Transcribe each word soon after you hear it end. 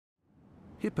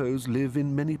Hippos live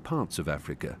in many parts of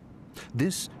Africa.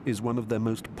 This is one of their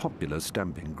most popular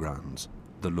stamping grounds,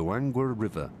 the Luangwa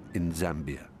River in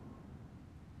Zambia.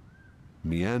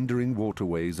 Meandering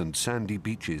waterways and sandy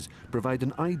beaches provide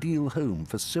an ideal home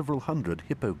for several hundred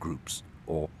hippo groups,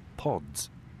 or pods.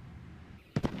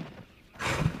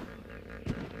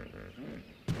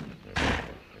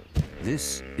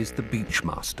 This is the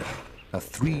Beachmaster, a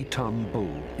 3-ton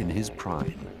bull in his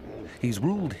prime. He's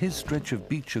ruled his stretch of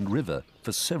beach and river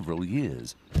for several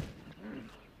years.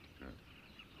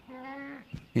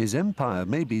 His empire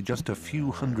may be just a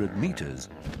few hundred meters,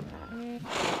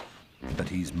 but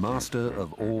he's master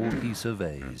of all he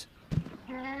surveys.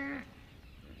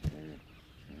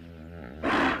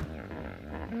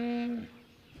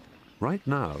 Right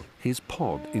now, his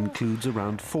pod includes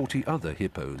around 40 other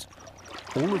hippos,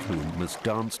 all of whom must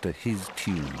dance to his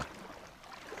tune.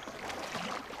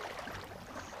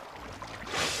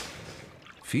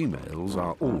 Females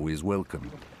are always welcome,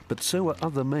 but so are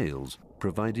other males,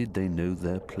 provided they know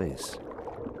their place.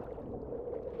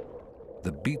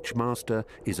 The Beachmaster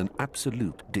is an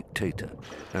absolute dictator,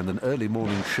 and an early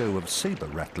morning show of saber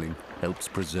rattling helps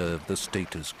preserve the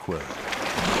status quo.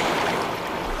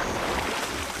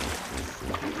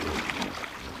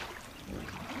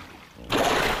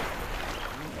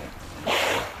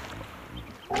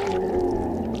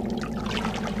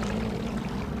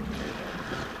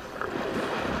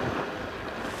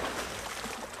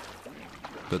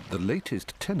 But the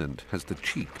latest tenant has the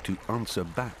cheek to answer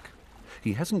back.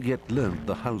 He hasn't yet learned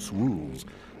the house rules,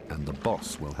 and the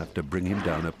boss will have to bring him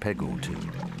down a peg or two.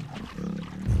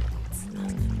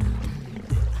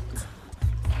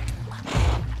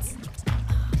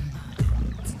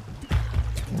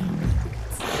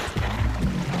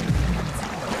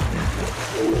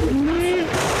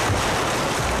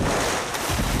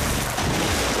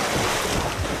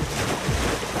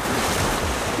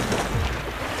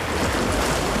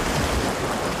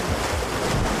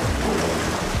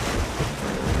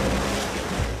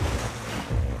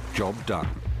 Job done.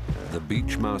 The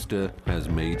Beachmaster has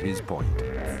made his point.